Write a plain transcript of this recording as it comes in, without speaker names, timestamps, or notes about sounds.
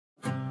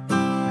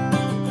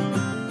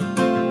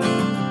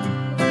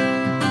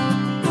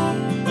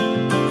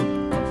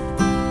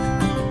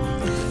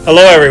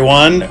Hello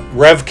everyone,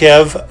 Rev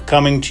Kev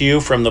coming to you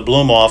from the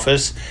Bloom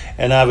office,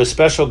 and I have a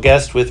special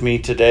guest with me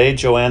today,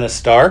 Joanna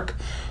Stark,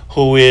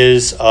 who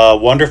is a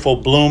wonderful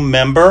Bloom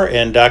member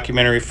and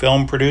documentary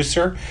film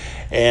producer,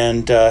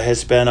 and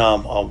has been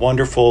a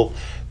wonderful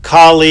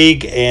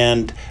colleague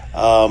and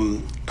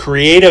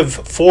creative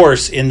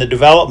force in the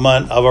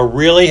development of a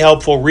really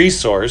helpful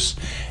resource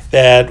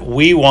that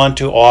we want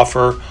to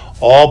offer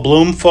all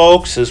Bloom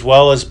folks as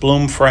well as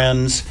Bloom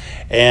friends,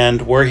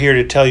 and we're here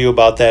to tell you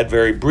about that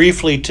very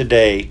briefly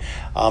today.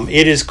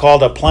 It is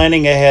called a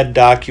Planning Ahead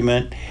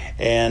document,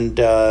 and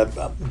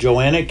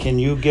Joanna, can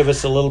you give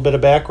us a little bit of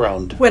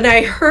background? When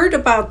I heard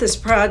about this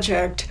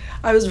project,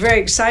 I was very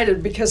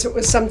excited because it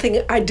was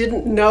something I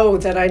didn't know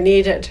that I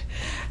needed.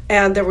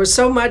 And there was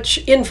so much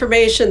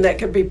information that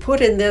could be put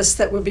in this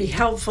that would be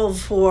helpful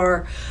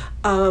for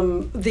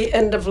the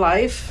end of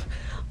life.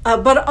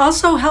 But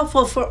also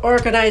helpful for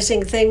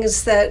organizing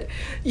things that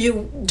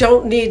you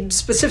don't need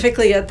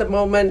specifically at the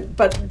moment,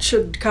 but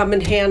should come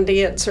in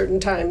handy at certain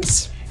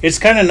times. It's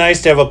kind of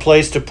nice to have a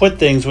place to put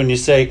things when you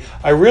say,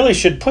 I really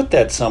should put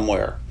that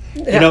somewhere.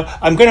 Yeah. You know,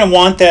 I'm going to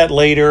want that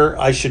later.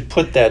 I should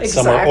put that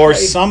somewhere. Or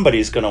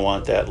somebody's going to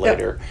want that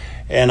later. Yep.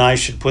 And I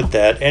should put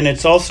that. And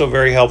it's also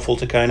very helpful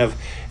to kind of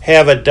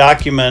have a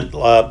document,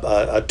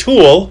 a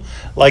tool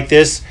like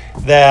this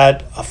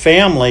that a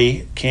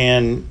family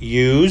can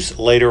use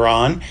later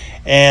on,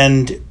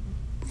 and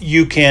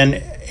you can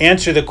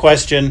answer the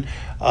question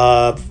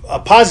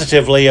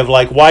positively of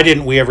like, why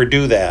didn't we ever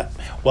do that?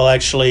 Well,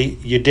 actually,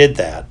 you did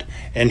that,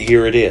 and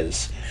here it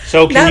is.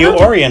 So can you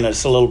orient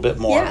us a little bit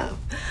more?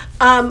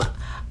 Yeah.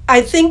 I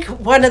think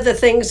one of the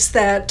things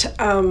that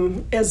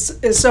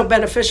is so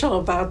beneficial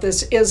about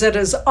this is it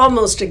is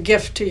almost a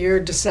gift to your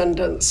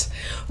descendants.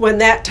 When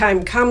that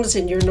time comes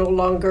and you're no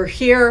longer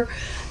here,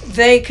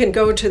 they can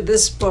go to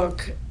this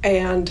book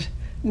and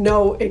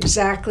know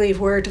exactly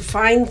where to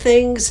find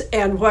things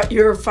and what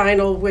your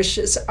final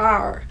wishes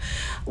are.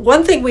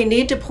 One thing we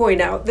need to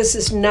point out, this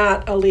is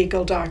not a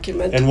legal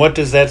document. And what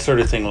does that sort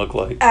of thing look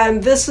like?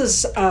 And this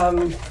is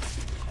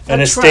an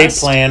estate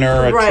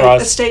planner, a right,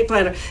 trust. Estate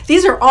planner.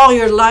 These are all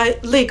your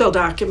legal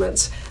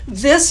documents.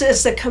 This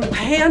is the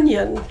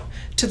companion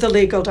to the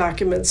legal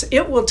documents.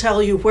 It will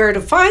tell you where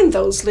to find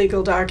those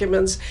legal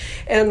documents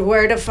and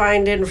where to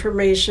find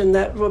information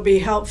that will be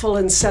helpful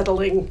in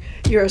settling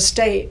your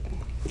estate.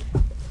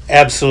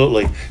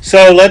 Absolutely.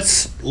 So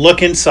let's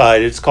look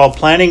inside. It's called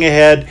Planning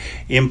Ahead,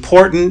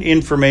 Important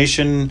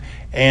Information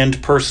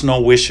and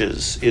Personal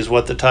Wishes is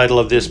what the title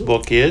of this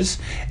book is.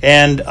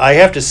 And I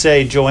have to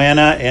say,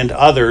 Joanna and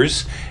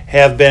others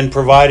have been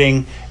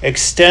providing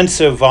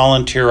extensive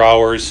volunteer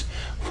hours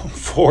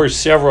for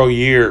several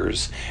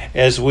years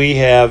as we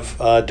have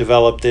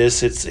developed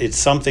this. It's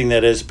something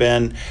that has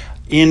been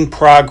in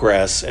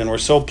progress, and we're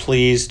so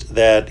pleased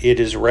that it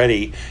is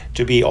ready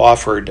to be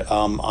offered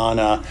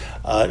to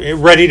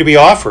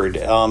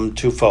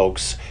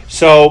folks.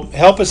 So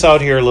help us out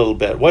here a little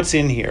bit. What's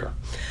in here?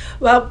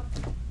 Well,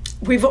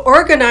 we've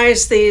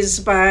organized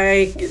these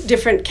by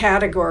different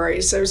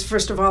categories.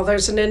 First of all,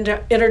 there's an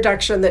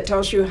introduction that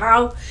tells you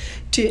how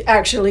to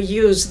actually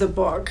use the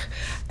book.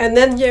 And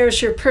then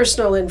there's your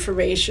personal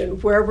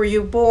information. Where were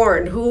you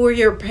born? Who were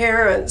your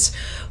parents?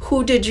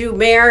 Who did you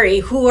marry?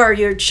 Who are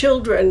your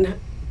children?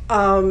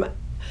 And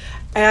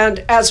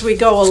as we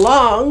go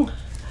along,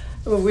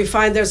 we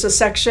find there's a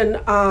section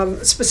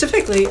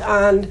specifically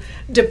on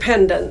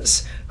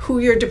dependents. Who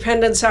your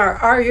dependents are.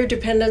 Are your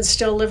dependents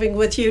still living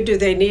with you? Do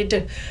they need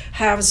to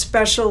have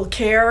special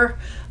care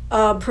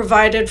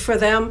provided for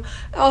them?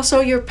 Also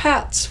your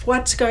pets.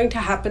 What's going to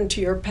happen to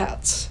your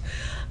pets?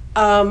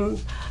 And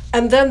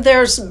then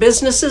there's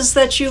businesses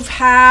that you've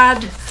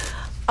had,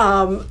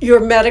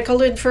 your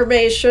medical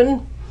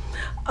information,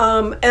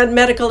 and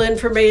medical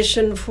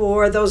information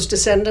for those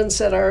descendants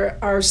that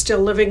are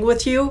still living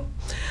with you,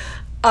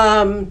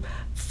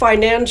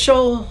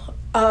 financial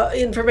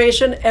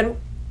information, and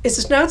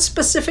it's not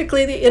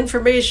specifically the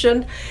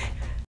information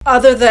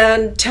other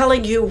than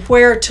telling you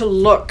where to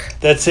look.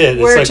 That's it.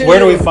 It's like, where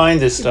do we find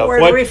this stuff? Where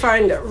do we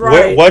find it?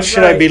 Right. What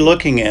should I be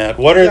looking at?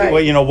 What are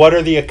what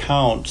are the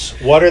accounts?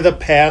 What are the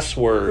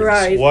passwords?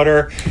 Right. What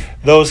are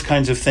those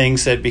kinds of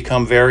things that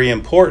become very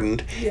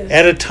important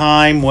at a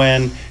time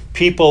when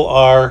people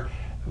are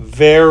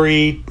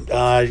very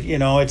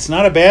it's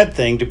not a bad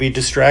thing to be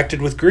distracted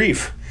with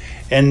grief.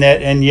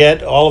 And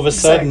yet all of a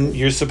sudden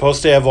you're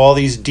supposed to have all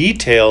these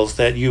details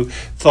that you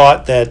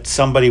thought that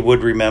somebody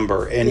would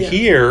remember. And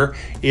here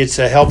it's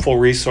a helpful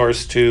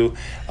resource to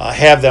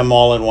have them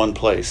all in one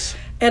place.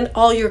 And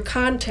all your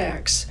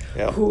contacts.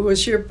 Yeah. Who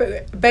is your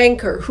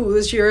banker? Who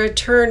is your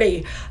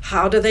attorney?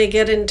 How do they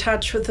get in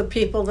touch with the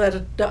people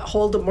that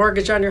hold the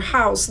mortgage on your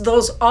house?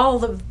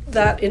 All of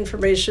that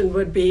information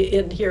would be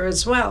in here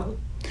as well.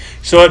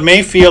 So it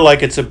may feel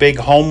like it's a big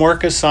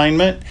homework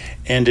assignment,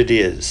 and it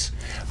is.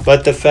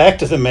 But the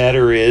fact of the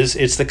matter is,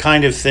 it's the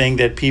kind of thing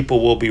that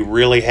people will be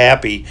really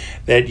happy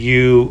that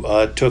you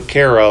took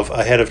care of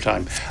ahead of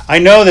time. I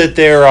know that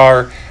there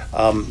are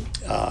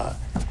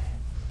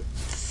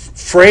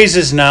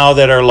phrases now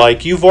that are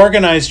like, you've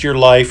organized your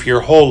life your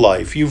whole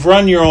life, you've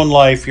run your own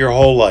life your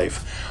whole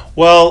life.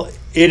 Well,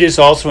 it is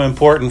also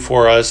important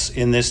for us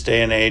in this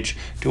day and age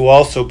to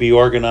also be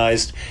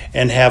organized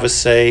and have a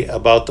say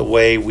about the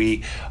way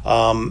we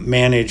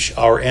manage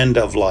our end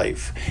of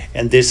life.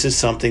 And this is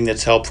something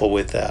that's helpful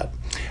with that.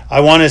 I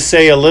want to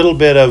say a little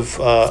bit of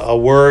a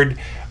word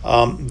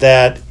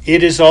that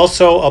it is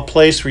also a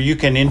place where you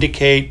can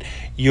indicate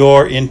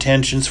your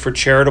intentions for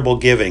charitable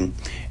giving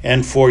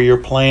and for your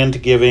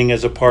planned giving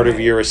as a part of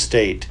your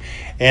estate.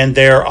 And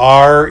there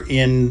are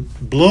in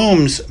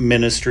Bloom's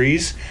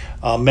ministries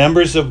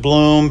members of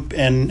Bloom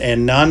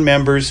and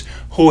non-members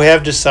who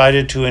have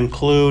decided to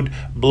include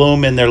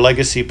Bloom in their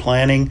legacy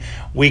planning.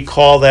 We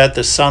call that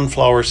the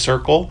Sunflower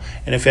Circle.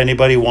 And if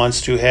anybody wants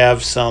to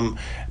have some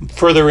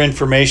further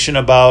information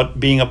about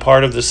being a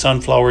part of the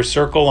Sunflower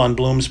Circle on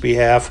Bloom's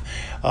behalf,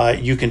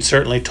 you can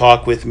certainly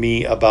talk with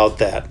me about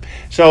that.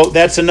 So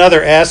that's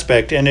another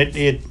aspect, and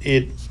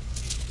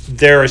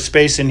there is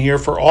space in here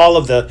for all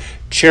of the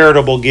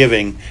charitable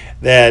giving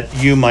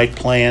that you might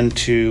plan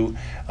to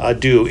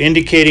do.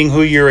 Indicating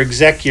who your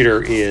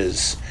executor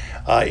is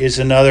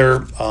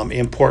another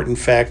important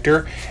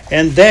factor.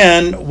 And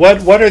then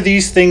what are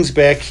these things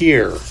back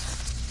here?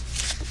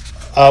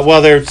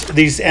 Well, there's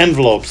these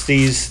envelopes,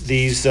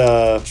 these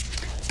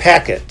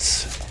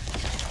packets.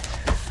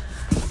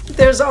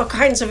 There's all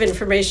kinds of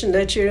information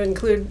that you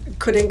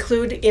could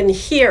include in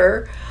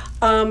here.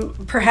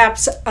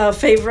 Perhaps a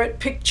favorite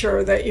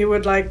picture that you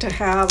would like to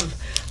have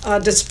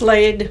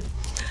displayed.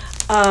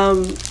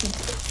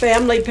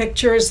 Family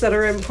pictures that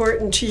are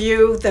important to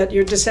you that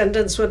your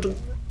descendants would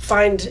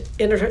find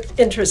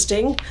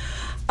interesting.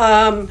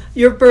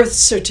 Your birth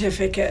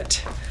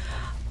certificate,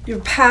 your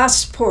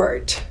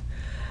passport,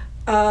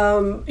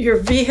 your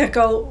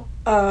vehicle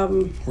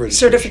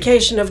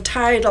certification of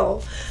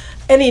title,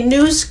 any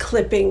news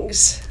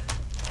clippings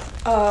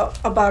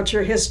about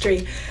your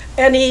history,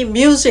 any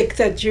music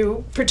that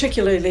you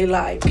particularly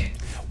like.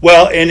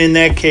 Well, and in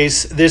that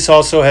case, this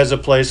also has a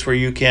place where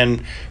you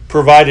can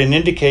provide an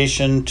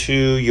indication to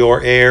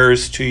your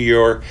heirs, to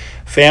your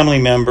family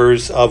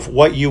members, of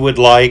what you would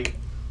like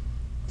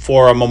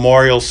for a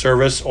memorial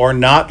service or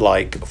not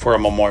like for a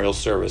memorial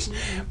service.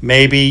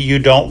 Maybe you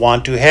don't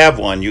want to have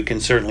one. You can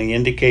certainly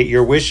indicate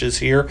your wishes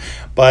here,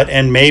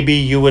 and maybe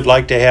you would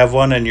like to have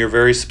one and you're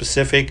very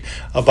specific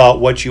about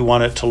what you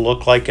want it to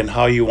look like and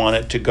how you want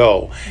it to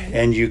go.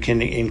 And you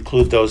can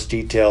include those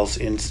details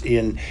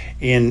in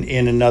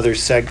another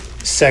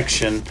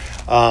section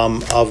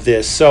of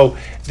this. So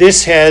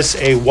this has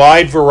a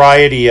wide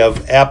variety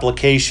of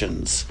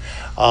applications,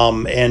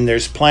 and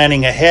there's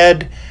planning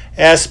ahead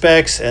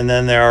aspects, and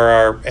then there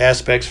are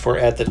aspects for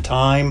at the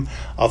time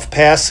of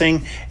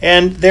passing,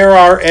 and there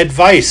are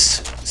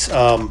advice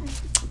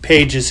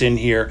pages in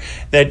here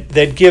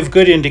that give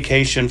good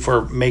indication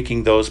for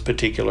making those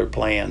particular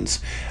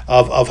plans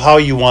of how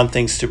you want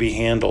things to be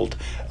handled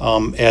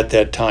at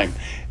that time.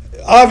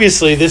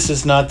 Obviously, this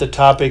is not the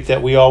topic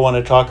that we all want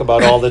to talk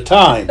about all the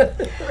time,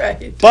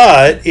 Right.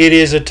 but it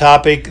is a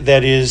topic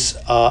that is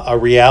a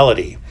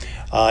reality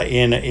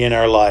in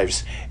our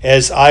lives.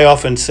 As I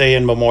often say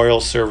in memorial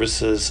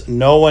services,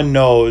 no one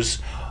knows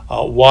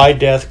why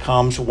death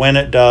comes, when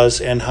it does,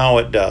 and how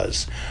it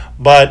does.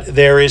 But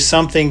there is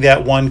something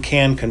that one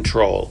can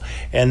control,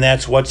 and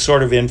that's what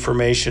sort of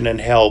information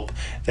and help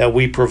that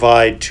we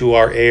provide to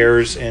our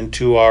heirs and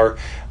to our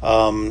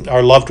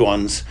loved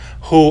ones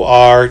who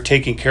are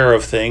taking care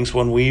of things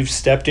when we've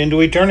stepped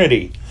into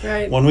eternity,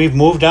 Right. when we've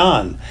moved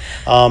on.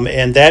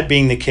 And that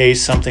being the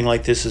case, something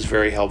like this is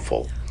very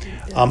helpful.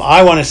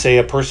 I want to say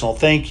a personal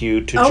thank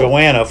you to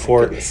Joanna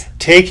for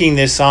taking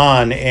this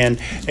on, and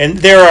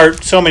there are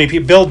so many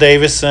people. Bill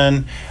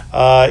Davison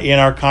in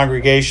our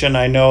congregation.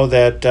 I know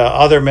that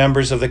other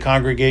members of the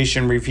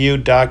congregation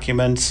reviewed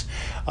documents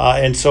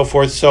and so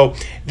forth. So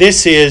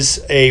this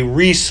is a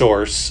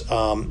resource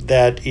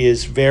that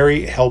is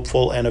very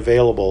helpful and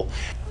available.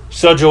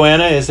 So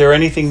Joanna, is there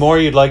anything more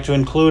you'd like to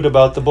include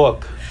about the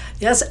book?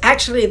 Yes,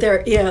 actually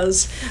there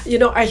is. You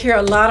know, I hear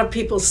a lot of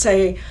people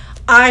say,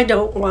 I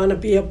don't want to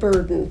be a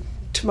burden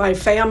to my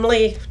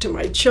family, to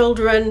my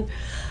children,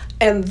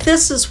 and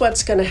this is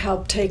what's going to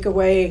help take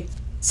away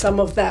some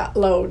of that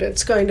load.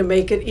 It's going to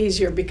make it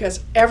easier because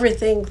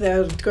everything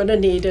they're going to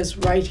need is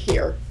right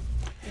here.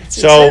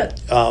 So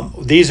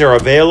these are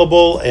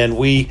available, and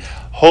we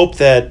hope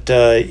that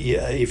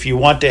if you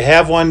want to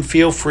have one,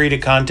 feel free to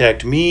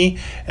contact me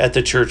at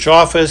the church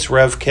office,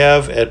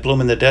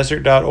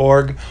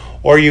 revkev@bloominthedesert.org,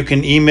 or you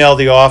can email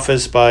the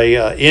office by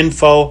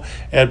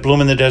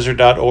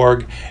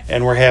info@bloominthedesert.org,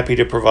 and we're happy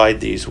to provide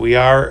these. We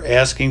are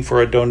asking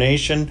for a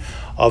donation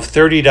of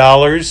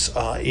 $30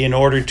 in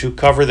order to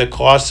cover the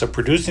costs of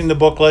producing the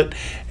booklet,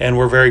 and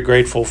we're very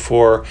grateful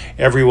for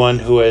everyone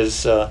who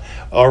has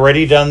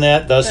already done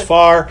that thus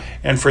far,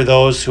 and for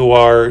those who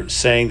are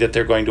saying that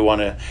they're going to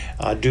want to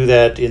do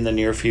that in the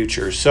near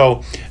future.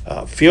 So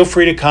feel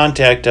free to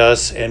contact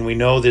us, and we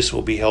know this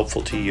will be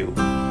helpful to you.